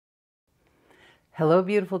Hello,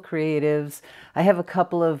 beautiful creatives. I have a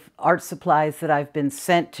couple of art supplies that I've been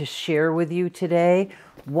sent to share with you today.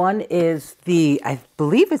 One is I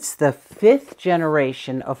believe it's the 5th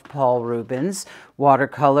generation of Paul Rubens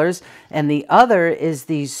watercolors, and the other is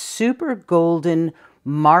these super golden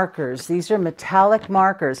markers. These are metallic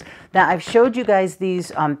markers. Now, I've showed you guys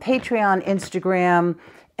these on Patreon, Instagram,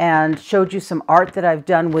 and showed you some art that I've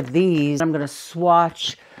done with these. I'm going to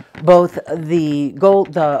swatch both the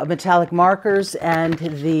metallic markers and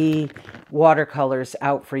the watercolors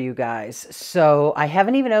out for you guys. So I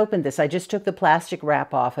haven't even opened this. I just took the plastic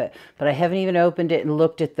wrap off it, but I haven't even opened it and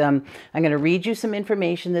looked at them. I'm going to read you some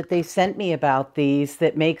information that they sent me about these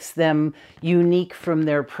that makes them unique from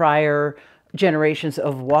their prior generations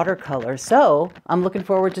of watercolor. So I'm looking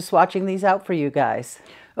forward to swatching these out for you guys.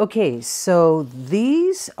 Okay, so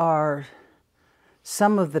these are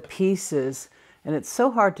some of the pieces, and it's so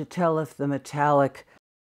hard to tell if the metallic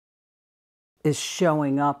is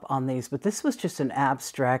showing up on these, but this was just an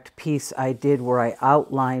abstract piece I did where I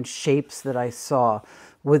outlined shapes that I saw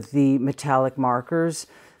with the metallic markers.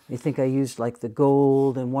 I think I used like the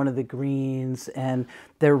gold and one of the greens, and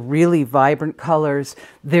they're really vibrant colors.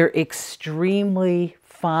 They're extremely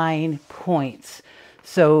fine points.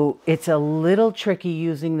 So it's a little tricky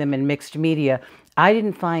using them in mixed media. I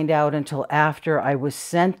didn't find out until after I was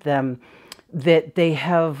sent them that they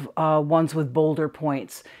have ones with bolder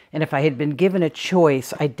points. And if I had been given a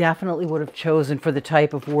choice, I definitely would have chosen, for the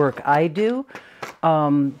type of work I do,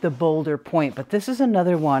 the bolder point. But this is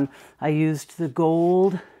another one. I used the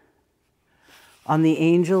gold on the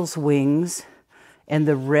angel's wings and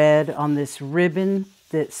the red on this ribbon,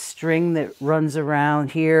 that string that runs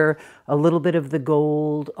around here, a little bit of the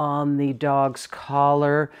gold on the dog's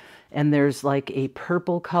collar, and there's like a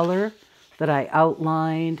purple color that I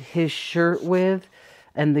outlined his shirt with,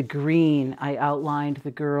 and the green I outlined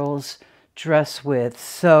the girl's dress with.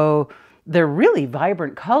 So they're really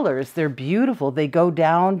vibrant colors. They're beautiful. They go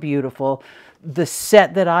down beautiful. The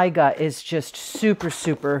set that I got is just super,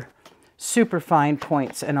 super, super fine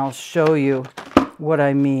points, and I'll show you what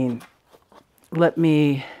I mean. Let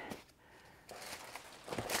me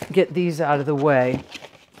get these out of the way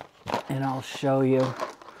and I'll show you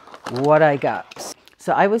what I got.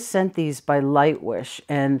 So I was sent these by Lightwish,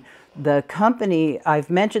 and the company, I've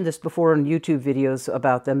mentioned this before in YouTube videos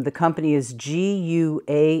about them. The company is G-U-A-N-G-N-A,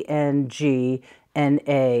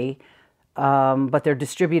 but they're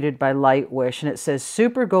distributed by Lightwish, and it says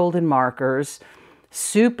super golden markers,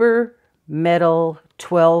 super metal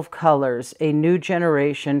 12 colors, a new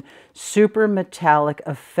generation super metallic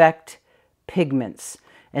effect pigments.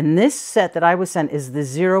 And this set that I was sent is the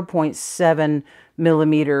 0.7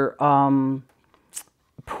 millimeter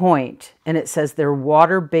point, and it says they're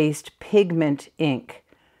water-based pigment ink.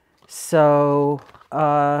 So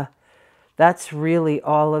that's really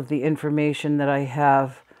all of the information that I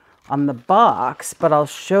have on the box, but I'll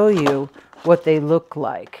show you what they look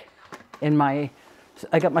like in my,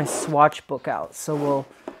 I got my swatch book out, so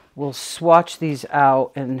we'll swatch these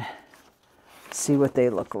out and see what they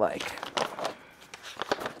look like.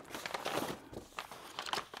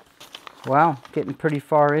 Wow, getting pretty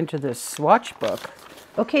far into this swatch book.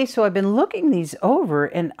 Okay, so I've been looking these over,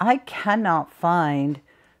 and I cannot find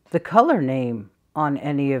the color name on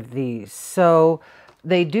any of these. So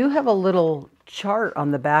they do have a little chart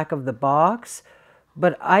on the back of the box,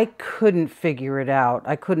 but I couldn't figure it out.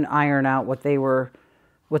 I couldn't iron out what they were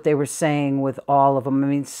saying with all of them. I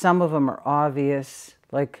mean, some of them are obvious,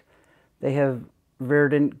 like they have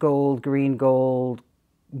verdant gold, green gold,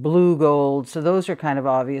 blue gold, so those are kind of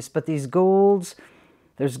obvious. But these golds,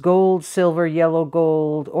 there's gold, silver, yellow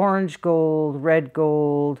gold, orange gold, red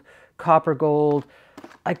gold, copper gold.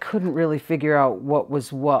 I couldn't really figure out what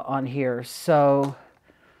was what on here, so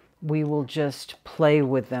we will just play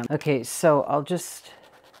with them. Okay, so I'll just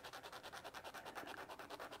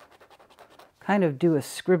kind of do a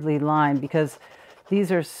scribbly line because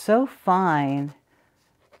these are so fine,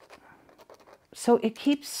 so it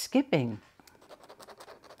keeps skipping.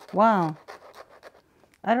 Wow.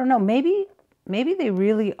 I don't know, maybe they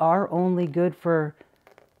really are only good for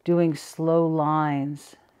doing slow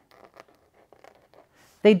lines.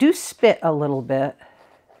 They do spit a little bit.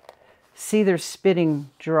 See, they're spitting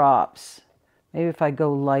drops. Maybe if I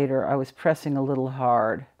go lighter, I was pressing a little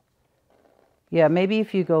hard. Yeah, maybe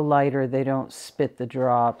if you go lighter, they don't spit the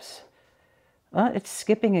drops. It's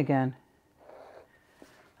skipping again.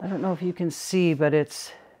 I don't know if you can see, but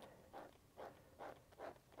it's...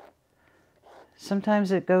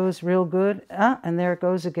 Sometimes it goes real good, and there it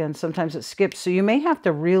goes again. Sometimes it skips. So you may have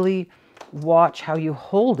to really watch how you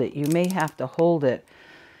hold it. You may have to hold it.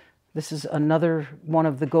 This is another one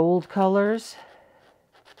of the gold colors.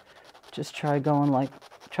 just try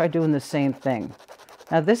doing the same thing.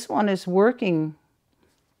 Now this one is working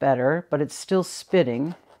better, but it's still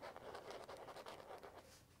spitting.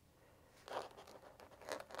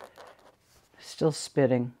 Still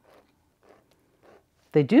spitting.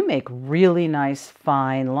 They do make really nice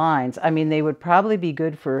fine lines. I mean, they would probably be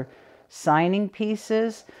good for signing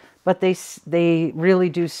pieces, but they really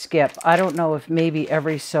do skip. I don't know if maybe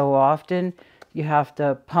every so often you have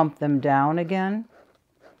to pump them down again.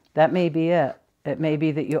 That may be it. It may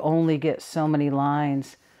be that you only get so many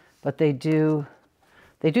lines, but they do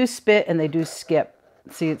spit and they do skip.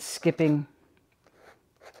 See, it's skipping.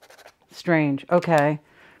 Strange. Okay.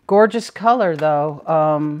 Gorgeous color,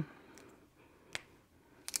 though.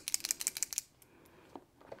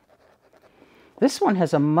 This one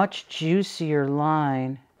has a much juicier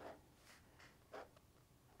line.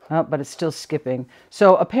 Oh, but it's still skipping.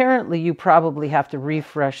 So apparently you probably have to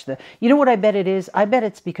refresh the... You know what I bet it is? I bet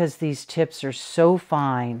it's because these tips are so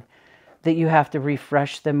fine that you have to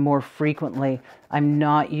refresh them more frequently. I'm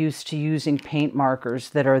not used to using paint markers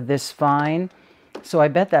that are this fine. So I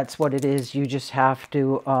bet that's what it is. You just have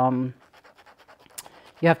to...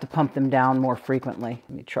 you have to pump them down more frequently.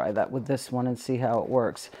 Let me try that with this one and see how it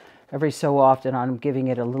works. Every so often I'm giving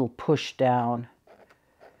it a little push down.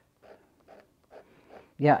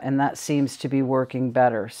 Yeah, and that seems to be working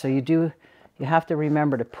better. So you have to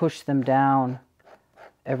remember to push them down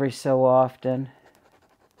every so often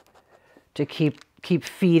to keep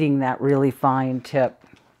feeding that really fine tip.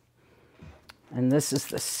 And this is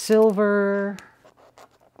the silver.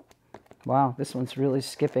 Wow, this one's really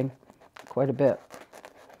skipping quite a bit.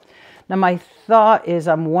 Now my thought is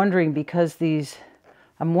I'm wondering because these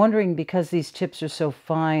tips are so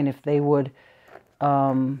fine if they would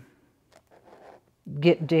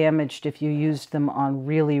get damaged if you used them on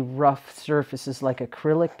really rough surfaces like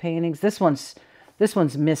acrylic paintings. This one's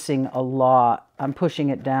missing a lot. I'm pushing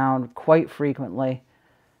it down quite frequently.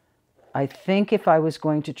 I think if I was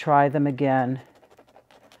going to try them again,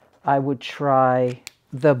 I would try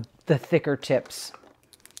the thicker tips.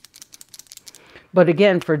 But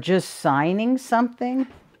again, for just signing something,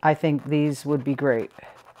 I think these would be great.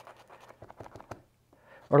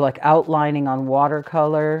 Or like outlining on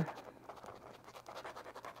watercolor.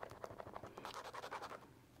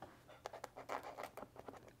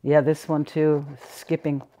 Yeah, this one too,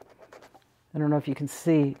 skipping. I don't know if you can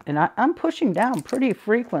see. And I'm pushing down pretty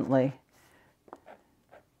frequently.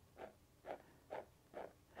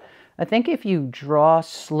 I think if you draw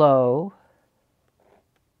slow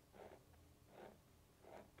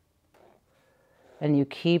and you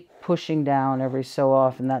keep pushing down every so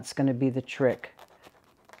often, that's going to be the trick.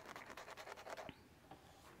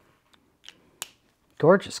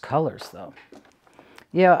 Gorgeous colors, though.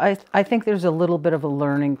 Yeah, I think there's a little bit of a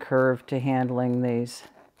learning curve to handling these.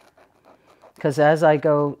 Because as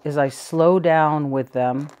I slow down with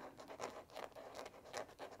them,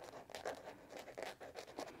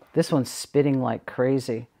 this one's spitting like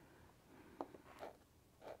crazy.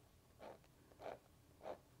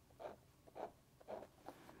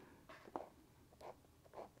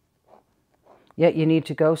 Yet you need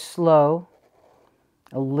to go slow,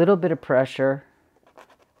 a little bit of pressure.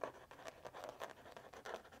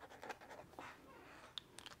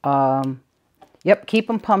 Yep, keep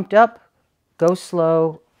them pumped up, go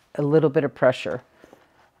slow, a little bit of pressure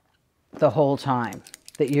the whole time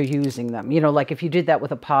that you're using them. You know, like if you did that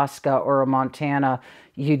with a Posca or a Montana,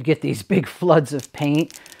 you'd get these big floods of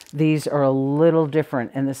paint. These are a little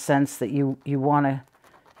different in the sense that you want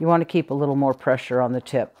to keep a little more pressure on the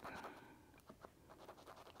tip.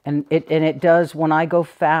 And it does, when I go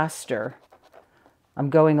faster, I'm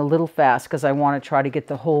going a little fast because I want to try to get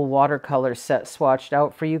the whole watercolor set swatched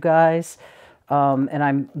out for you guys.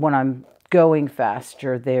 And when I'm going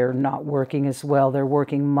faster, they're not working as well. They're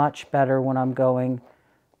working much better when I'm going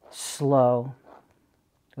slow.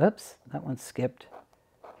 Oops, that one skipped.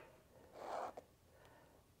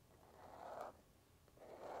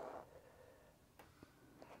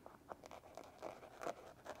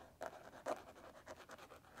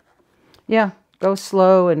 Yeah, go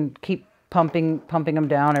slow and keep pumping them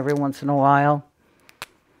down every once in a while.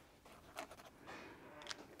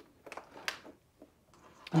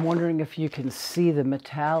 I'm wondering if you can see the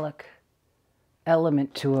metallic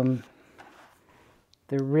element to them.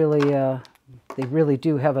 They really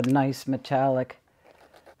do have a nice metallic.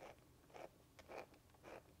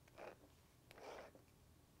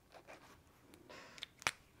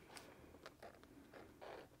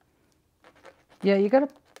 Yeah, you gotta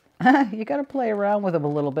play around with them a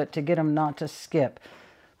little bit to get them not to skip.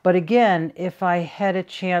 But again, if I had a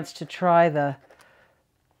chance to try the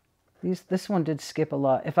This one did skip a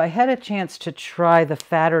lot. If I had a chance to try the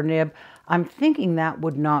fatter nib, I'm thinking that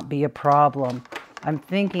would not be a problem. I'm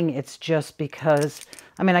thinking it's just because,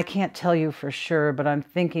 I mean, I can't tell you for sure, but I'm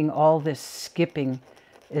thinking all this skipping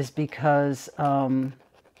is because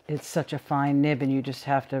it's such a fine nib and you just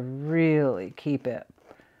have to really keep it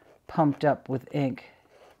pumped up with ink.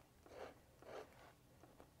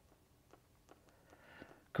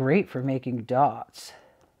 Great for making dots.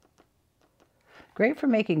 Great for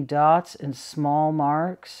making dots and small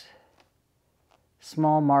marks.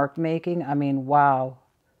 Small mark making. I mean, wow.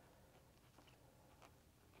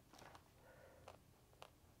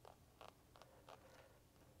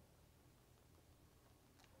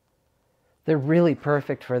 They're really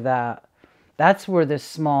perfect for that. That's where this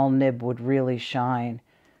small nib would really shine,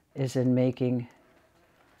 is in making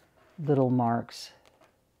little marks.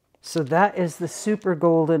 So that is the Super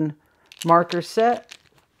Golden marker set,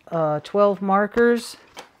 12 markers.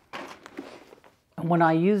 When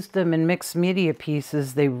I used them in mixed media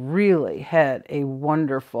pieces, they really had a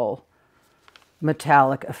wonderful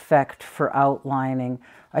metallic effect for outlining.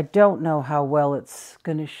 I don't know how well it's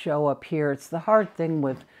going to show up here. It's the hard thing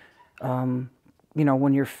with, you know,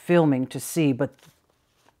 when you're filming to see, but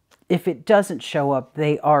if it doesn't show up,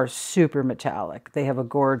 they are super metallic. They have a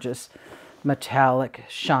gorgeous metallic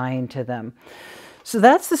shine to them. So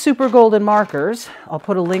that's the Super Golden markers. I'll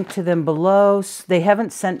put a link to them below. They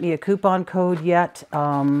haven't sent me a coupon code yet.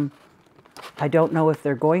 I don't know if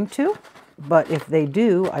they're going to, but if they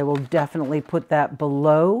do, I will definitely put that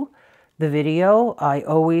below the video. I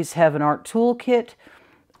always have an art toolkit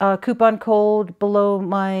coupon code below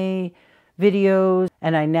my videos,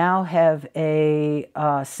 and I now have a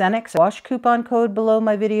Cenex wash coupon code below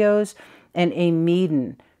my videos and a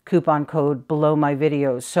Meeden coupon code below my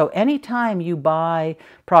videos. So anytime you buy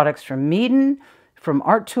products from Meeden, from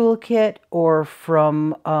Art Toolkit, or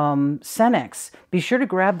from Cenex, be sure to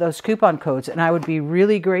grab those coupon codes. And I would be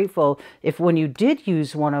really grateful if when you did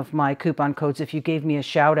use one of my coupon codes, if you gave me a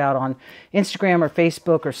shout out on Instagram or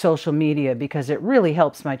Facebook or social media, because it really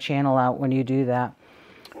helps my channel out when you do that.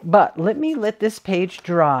 But let me let this page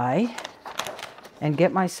dry and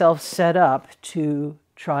get myself set up to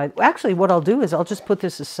try. Actually, what I'll do is I'll just put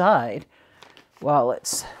this aside while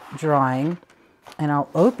it's drying, and I'll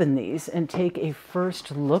open these and take a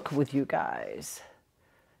first look with you guys.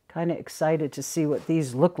 Kind of excited to see what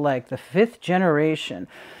these look like, the 5th generation.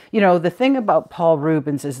 You know, the thing about Paul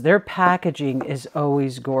Rubens is their packaging is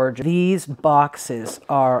always gorgeous. These boxes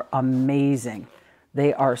are amazing.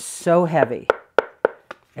 They are so heavy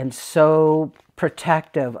and so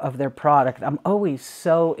protective of their product. I'm always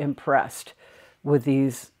so impressed with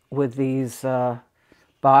these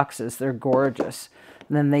boxes. They're gorgeous.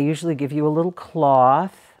 And then they usually give you a little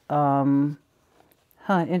cloth.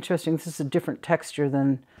 Interesting. This is a different texture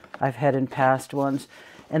than I've had in past ones.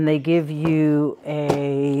 And they give you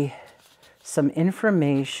some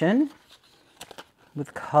information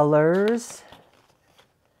with colors.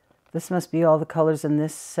 This must be all the colors in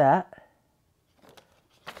this set.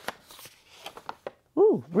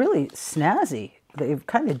 Ooh, really snazzy. They've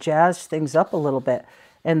kind of jazzed things up a little bit.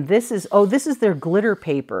 And this is, oh, this is their glitter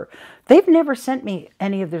paper. They've never sent me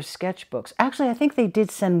any of their sketchbooks. Actually, I think they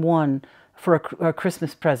did send one for a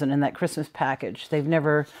Christmas present in that Christmas package. They've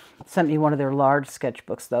never sent me one of their large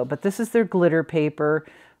sketchbooks, though. But this is their glitter paper.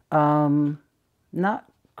 Not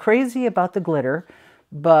crazy about the glitter,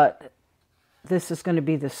 but this is going to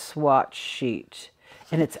be the swatch sheet.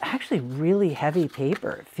 And it's actually really heavy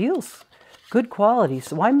paper. It feels good quality.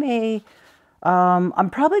 So I may...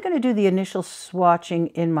 I'm probably going to do the initial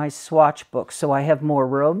swatching in my swatch book so I have more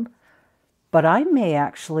room, but I may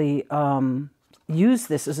actually use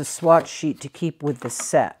this as a swatch sheet to keep with the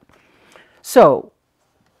set. So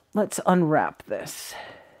let's unwrap this.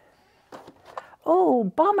 Oh,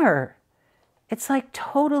 bummer. It's like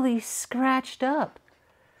totally scratched up.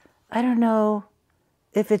 I don't know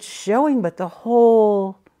if it's showing, but the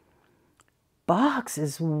whole box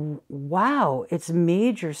is, wow, it's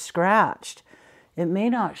major scratched. It may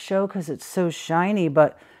not show because it's so shiny,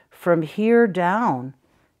 but from here down,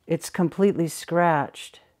 it's completely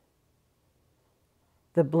scratched.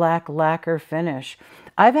 The black lacquer finish.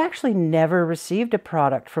 I've actually never received a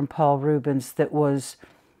product from Paul Rubens that was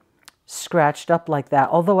scratched up like that,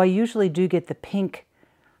 although I usually do get the pink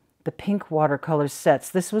watercolor sets.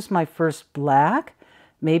 This was my first black.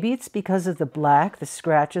 Maybe it's because of the black, the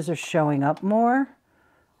scratches are showing up more.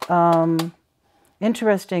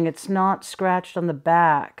 Interesting, it's not scratched on the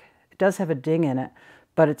back. It does have a ding in it,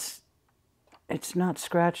 but it's not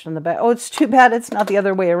scratched on the back. Oh, it's too bad it's not the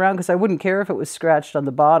other way around, because I wouldn't care if it was scratched on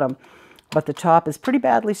the bottom, but the top is pretty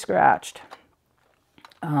badly scratched.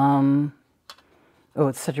 Oh,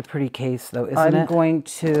 it's such a pretty case, though, isn't it? I'm going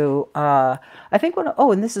to, I think what,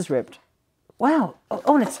 oh, and this is ripped. Wow.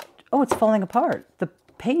 Oh, and it's falling apart. The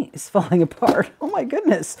paint is falling apart. Oh, my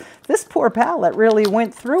goodness. This poor palette really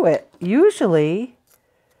went through it. Usually,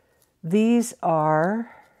 these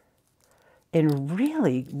are in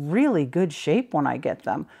really, really good shape when I get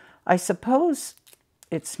them. I suppose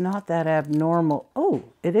it's not that abnormal. Oh,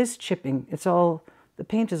 it is chipping. It's all, the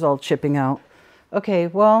paint is all chipping out. Okay,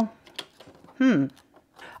 well,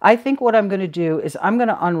 I think what I'm going to do is I'm going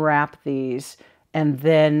to unwrap these and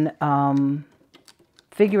then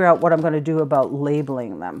figure out what I'm going to do about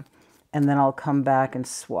labeling them. And then I'll come back and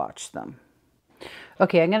swatch them.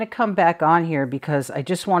 Okay, I'm going to come back on here because I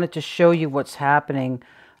just wanted to show you what's happening.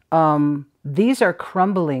 These are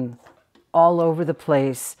crumbling all over the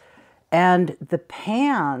place. And the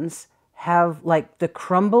pans have like the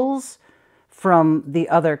crumbles from the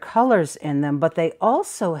other colors in them, but they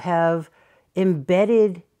also have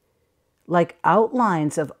embedded like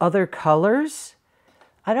outlines of other colors.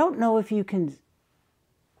 I don't know if you can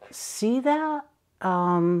see that.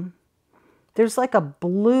 There's like a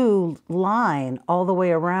blue line all the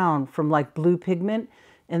way around from like blue pigment.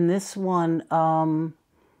 And this one,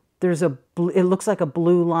 there's it looks like a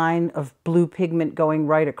blue line of blue pigment going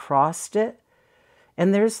right across it.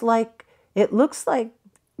 And there's like, it looks like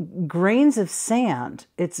grains of sand.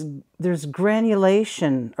 There's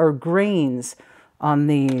granulation or grains on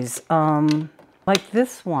these. Like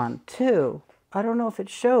this one too. I don't know if it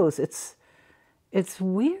shows. It's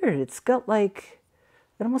weird. It's got like,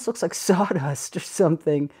 it almost looks like sawdust or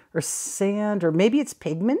something, or sand, or maybe it's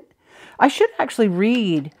pigment. I should actually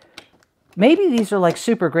read. Maybe these are like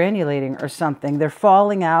super granulating or something. They're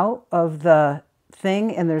falling out of the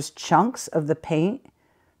thing and there's chunks of the paint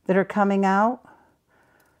that are coming out.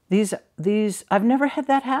 These, I've never had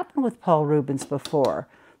that happen with Paul Rubens before.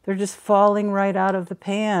 They're just falling right out of the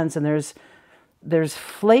pans and there's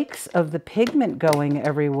flakes of the pigment going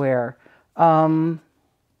everywhere. Yeah,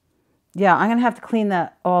 I'm going to have to clean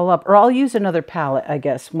that all up, or I'll use another palette, I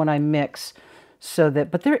guess, when I mix. So that,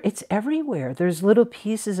 but it's everywhere. There's little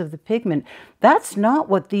pieces of the pigment. That's not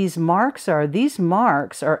what these marks are. These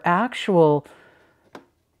marks are actual,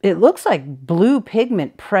 it looks like blue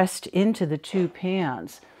pigment pressed into the two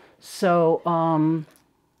pans. So,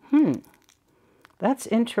 that's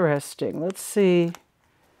interesting. Let's see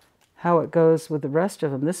how it goes with the rest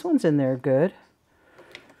of them. This one's in there good.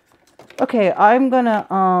 Okay, I'm gonna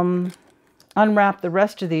unwrap the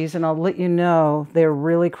rest of these and I'll let you know. They're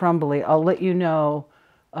really crumbly. I'll let you know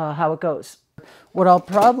how it goes. What I'll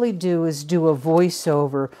probably do is do a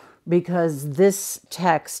voiceover because this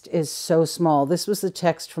text is so small. This was the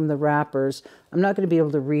text from the wrappers. I'm not going to be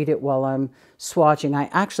able to read it while I'm swatching.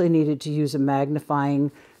 I actually needed to use a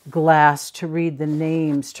magnifying glass to read the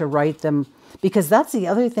names, to write them, because that's the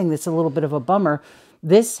other thing that's a little bit of a bummer.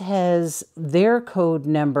 This has their code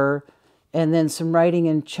number and then some writing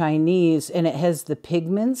in Chinese, and it has the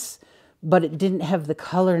pigments, but it didn't have the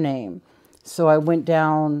color name. So I went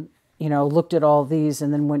down, you know, looked at all these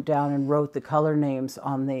and then went down and wrote the color names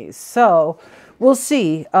on these. So we'll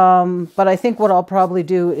see. But I think what I'll probably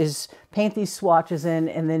do is paint these swatches in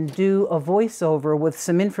and then do a voiceover with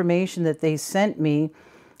some information that they sent me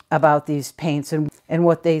about these paints and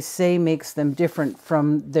what they say makes them different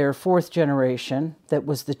from their fourth generation. That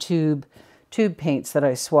was the tube paints that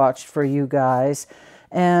I swatched for you guys.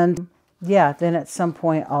 And yeah, then at some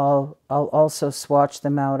point I'll also swatch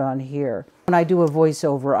them out on here. When I do a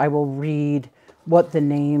voiceover, I will read what the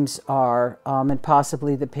names are and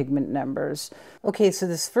possibly the pigment numbers. Okay, so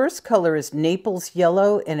this first color is Naples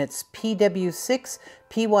Yellow, and it's PW6,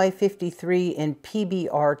 PY53, and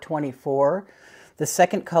PBR24. The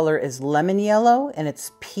second color is Lemon Yellow, and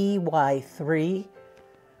it's PY3.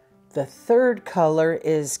 The third color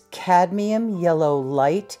is Cadmium Yellow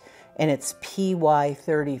Light, and it's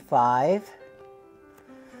PY35.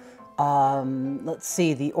 Let's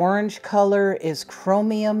see, the orange color is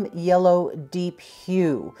Chromium Yellow Deep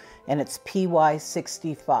Hue, and it's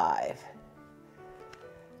PY65.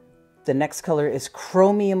 The next color is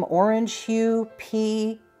Chromium Orange Hue,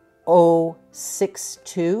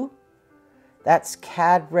 P062. That's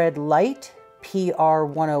Cad Red Light,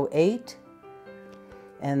 PR108.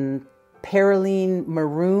 And Perylene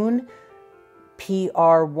Maroon,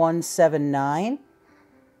 PR179.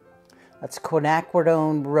 That's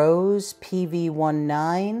Quinacridone Rose,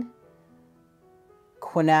 PV19.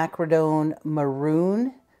 Quinacridone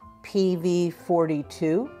Maroon,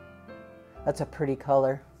 PV42. That's a pretty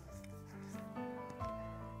color.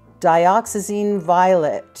 Dioxazine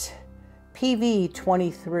Violet,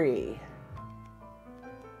 PV23.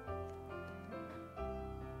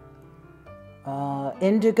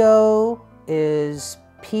 Indigo is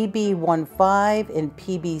PB15 and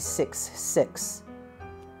PB66.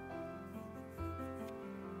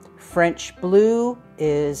 French blue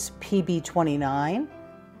is PB29.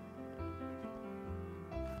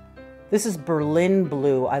 This is Berlin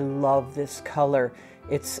blue. I love this color.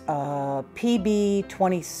 It's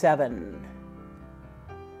PB27.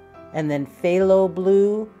 And then phthalo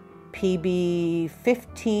blue,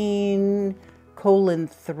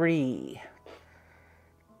 PB15:3.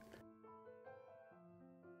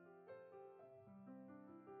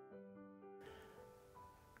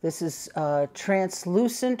 This is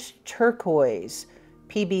translucent turquoise,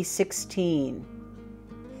 PB16.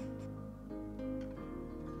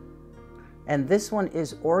 And this one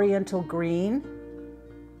is oriental green,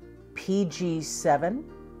 PG7.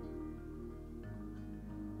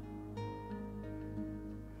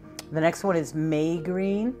 The next one is May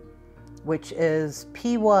green, which is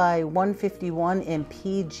PY151 and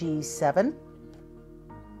PG7.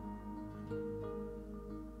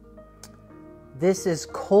 This is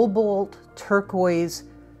cobalt turquoise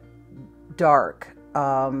dark,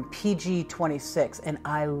 PG26, and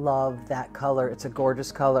I love that color. It's a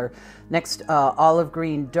gorgeous color. Next, olive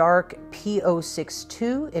green dark,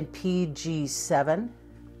 P062 and PG7.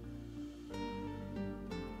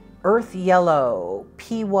 Earth yellow,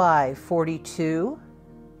 PY42.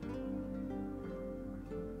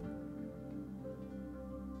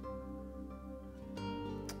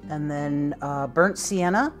 And then burnt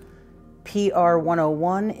sienna,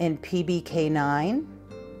 PR101 and PBK9.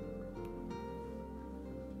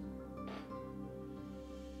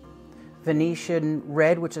 Venetian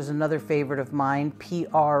red, which is another favorite of mine,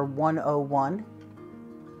 PR101. I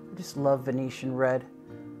just love Venetian red.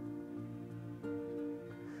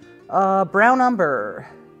 Brown umber,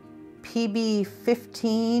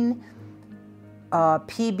 PB15,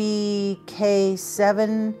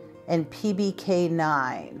 PBK7, and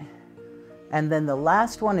PBK9. And then the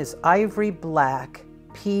last one is ivory black,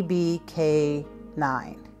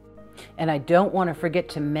 PBK9. And I don't want to forget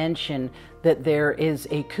to mention that there is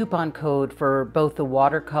a coupon code for both the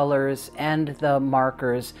watercolors and the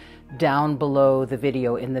markers down below the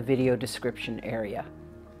video in the video description area.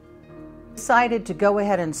 Decided to go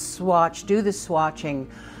ahead and do the swatching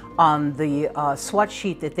on the swatch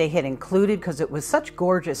sheet that they had included because it was such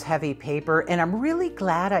gorgeous heavy paper, and I'm really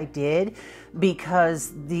glad I did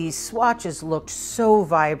because the swatches looked so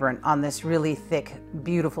vibrant on this really thick,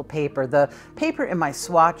 beautiful paper. The paper in my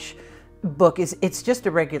swatch book it's just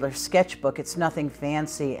a regular sketchbook. It's nothing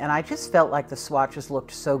fancy, and I just felt like the swatches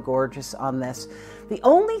looked so gorgeous on this. The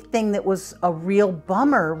only thing that was a real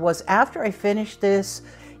bummer was after I finished this,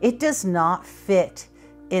 it does not fit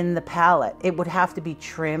in the palette. It would have to be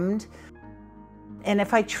trimmed. And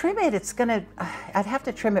if I trim it, I'd have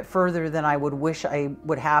to trim it further than I would wish I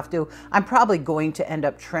would have to. I'm probably going to end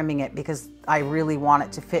up trimming it because I really want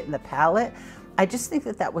it to fit in the palette. I just think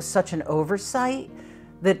that that was such an oversight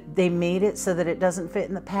that they made it so that it doesn't fit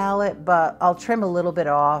in the palette, but I'll trim a little bit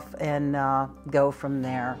off and go from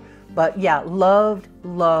there. But yeah,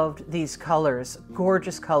 loved these colors,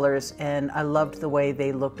 gorgeous colors, and I loved the way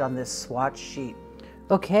they looked on this swatch sheet.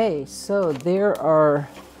 Okay, so there are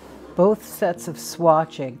both sets of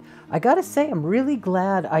swatching. I gotta say, I'm really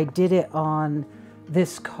glad I did it on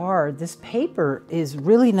this card. This paper is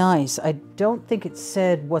really nice. I don't think it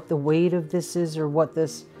said what the weight of this is or what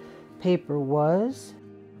this paper was.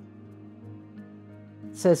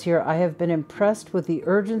 It says here, I have been impressed with the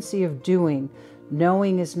urgency of doing.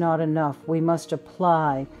 Knowing is not enough. We must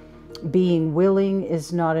apply. Being willing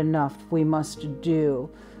is not enough. We must do.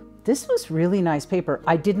 This was really nice paper.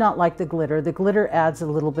 I did not like the glitter. The glitter adds a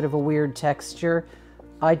little bit of a weird texture.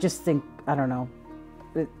 I just think, I don't know,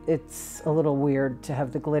 it's a little weird to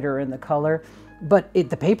have the glitter in the color, but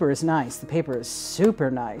the paper is nice. The paper is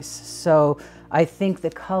super nice. So I think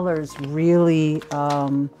the colors really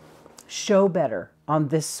show better on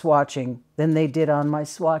this swatching than they did on my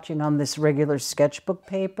swatching on this regular sketchbook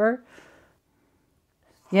paper.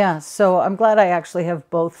 Yeah, so I'm glad I actually have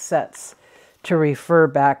both sets to refer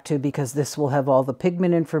back to because this will have all the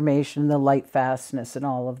pigment information, the light fastness and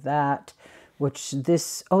all of that, which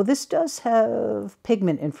this does have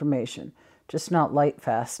pigment information, just not light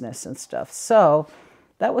fastness and stuff. So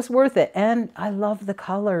that was worth it. And I love the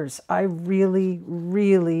colors. I really,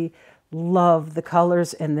 really love the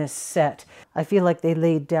colors in this set. I feel like they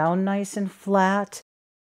laid down nice and flat.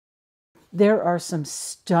 There are some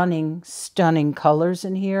stunning, stunning colors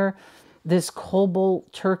in here. This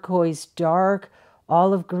cobalt turquoise dark,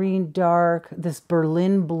 olive green dark, this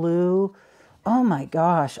Berlin blue. Oh my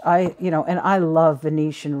gosh. And I love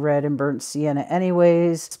Venetian red and burnt sienna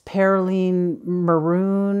anyways. Perylene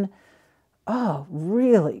maroon. Oh,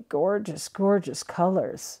 really gorgeous, gorgeous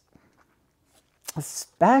colors.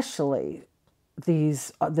 Especially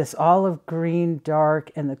this olive green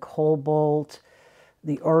dark and the cobalt.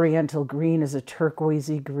 The oriental green is a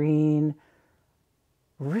turquoisey green.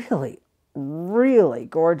 Really, really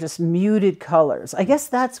gorgeous muted colors. I guess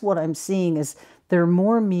that's what I'm seeing is they're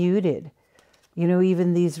more muted. You know,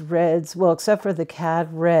 even these reds, well, except for the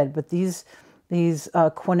cad red, but these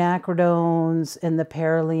quinacridones and the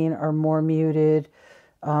perylene are more muted.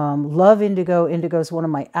 Love indigo. Indigo is one of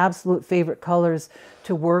my absolute favorite colors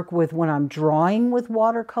to work with when I'm drawing with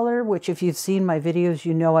watercolor, which if you've seen my videos,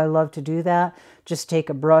 you know I love to do that. Just take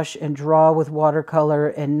a brush and draw with watercolor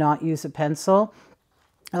and not use a pencil.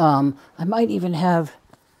 I might even have,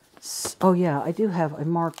 oh yeah, I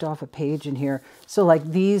marked off a page in here. So like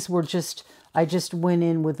these were I just went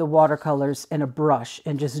in with the watercolors and a brush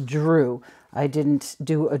and just drew. I didn't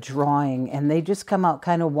do a drawing, and they just come out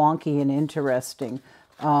kind of wonky and interesting.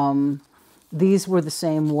 These were the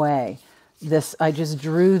same way. I just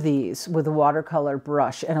drew these with a watercolor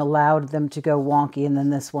brush and allowed them to go wonky, and then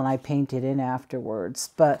this one I painted in afterwards.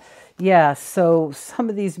 But yeah, so some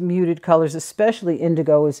of these muted colors, especially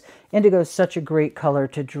indigo is such a great color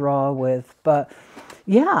to draw with. But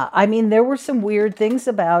yeah, I mean, there were some weird things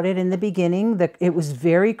about it in the beginning. It was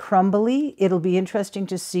very crumbly. It'll be interesting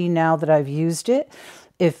to see now that I've used it,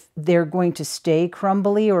 if they're going to stay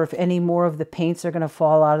crumbly or if any more of the paints are going to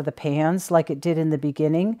fall out of the pans like it did in the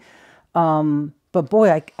beginning. But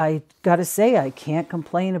boy, I gotta say, I can't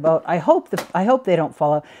complain about, I hope they don't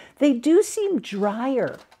fall out. They do seem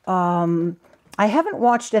drier. I haven't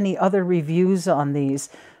watched any other reviews on these,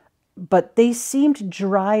 but they seemed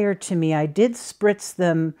drier to me. I did spritz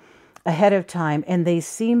them ahead of time, and they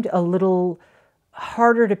seemed a little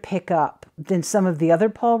harder to pick up than some of the other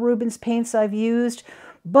Paul Rubens paints I've used.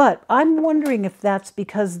 But I'm wondering if that's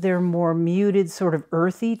because they're more muted, sort of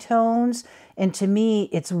earthy tones. And to me,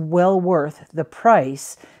 it's well worth the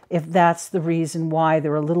price if that's the reason why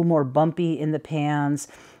they're a little more bumpy in the pans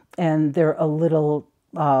and they're a little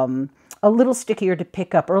stickier to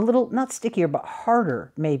pick up, or a little, not stickier, but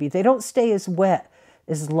harder maybe. They don't stay as wet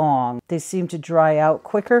as long. They seem to dry out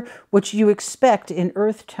quicker, which you expect in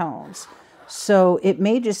earth tones. So it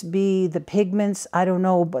may just be the pigments, I don't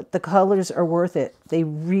know, but the colors are worth it. They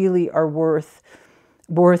really are worth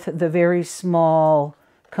the very small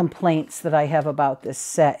complaints that I have about this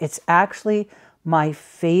set. It's actually my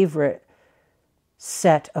favorite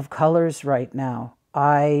set of colors right now.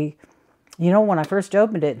 When I first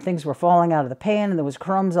opened it, things were falling out of the pan and there was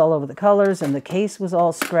crumbs all over the colors and the case was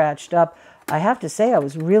all scratched up. I have to say I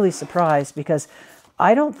was really surprised because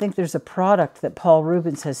I don't think there's a product that Paul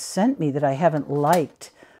Rubens has sent me that I haven't liked.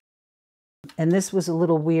 And this was a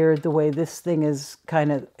little weird the way this thing is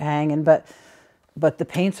kind of hanging, but the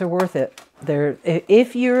paints are worth it.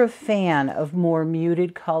 If you're a fan of more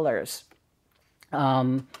muted colors,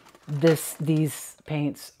 these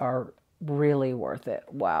paints are really worth it.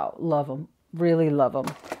 Wow, love them. Really love them.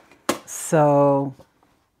 So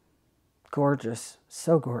gorgeous.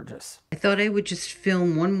 So gorgeous. I thought I would just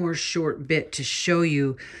film one more short bit to show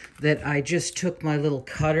you that I just took my little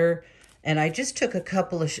cutter and I just took a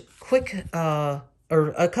couple of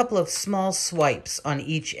a couple of small swipes on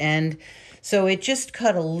each end. So it just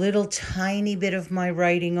cut a little tiny bit of my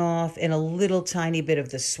writing off and a little tiny bit of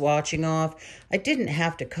the swatching off. I didn't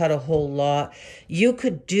have to cut a whole lot. You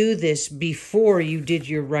could do this before you did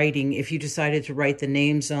your writing if you decided to write the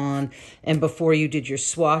names on and before you did your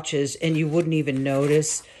swatches, and you wouldn't even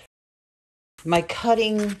notice. My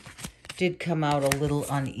cutting did come out a little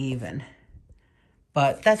uneven,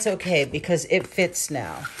 but that's okay because it fits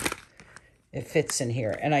now. It fits in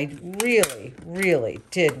here, and I really, really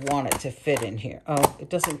did want it to fit in here. Oh, it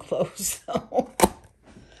doesn't close, though.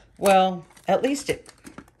 Well, at least it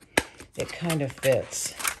kind of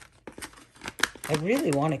fits. I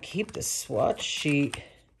really want to keep the swatch sheet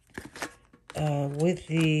with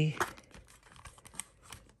the...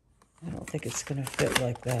 I don't think it's going to fit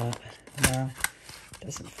like that. No, it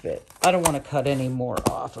doesn't fit. I don't want to cut any more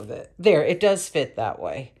off of it. There, it does fit that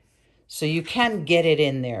way. So you can get it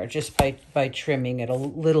in there just by trimming it a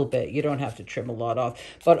little bit. You don't have to trim a lot off.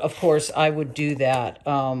 But, of course, I would do that.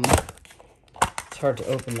 It's hard to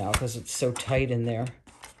open now because it's so tight in there.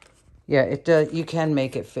 Yeah, it does. You can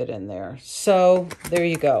make it fit in there. So there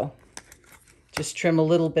you go. Just trim a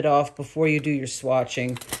little bit off before you do your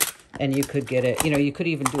swatching. And you could get it. You could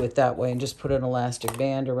even do it that way and just put an elastic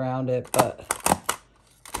band around it. But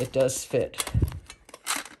it does fit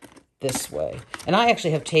this way. And I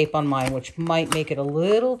actually have tape on mine, which might make it a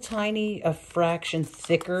little tiny, a fraction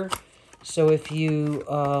thicker. So if you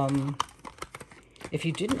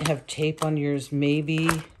didn't have tape on yours, maybe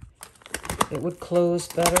it would close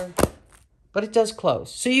better. But it does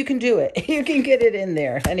close, so you can do it. You can get it in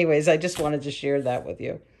there. Anyways, I just wanted to share that with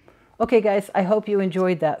you. Okay, guys, I hope you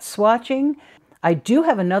enjoyed that swatching. I do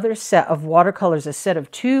have another set of watercolors, a set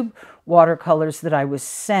of tube watercolors that I was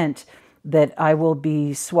sent that I will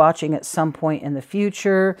be swatching at some point in the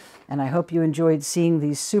future. And I hope you enjoyed seeing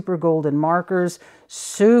these super golden markers.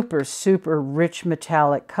 Super, super rich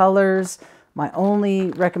metallic colors. My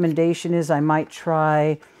only recommendation is I might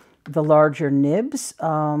try the larger nibs.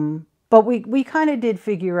 But we kind of did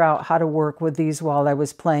figure out how to work with these while I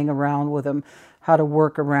was playing around with them, how to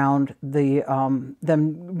work around the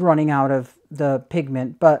them running out of the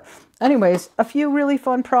pigment. But anyways, a few really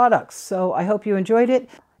fun products. So I hope you enjoyed it.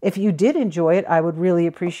 If you did enjoy it, I would really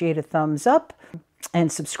appreciate a thumbs up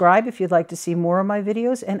and subscribe if you'd like to see more of my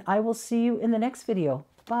videos. And I will see you in the next video.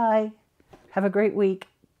 Bye. Have a great week.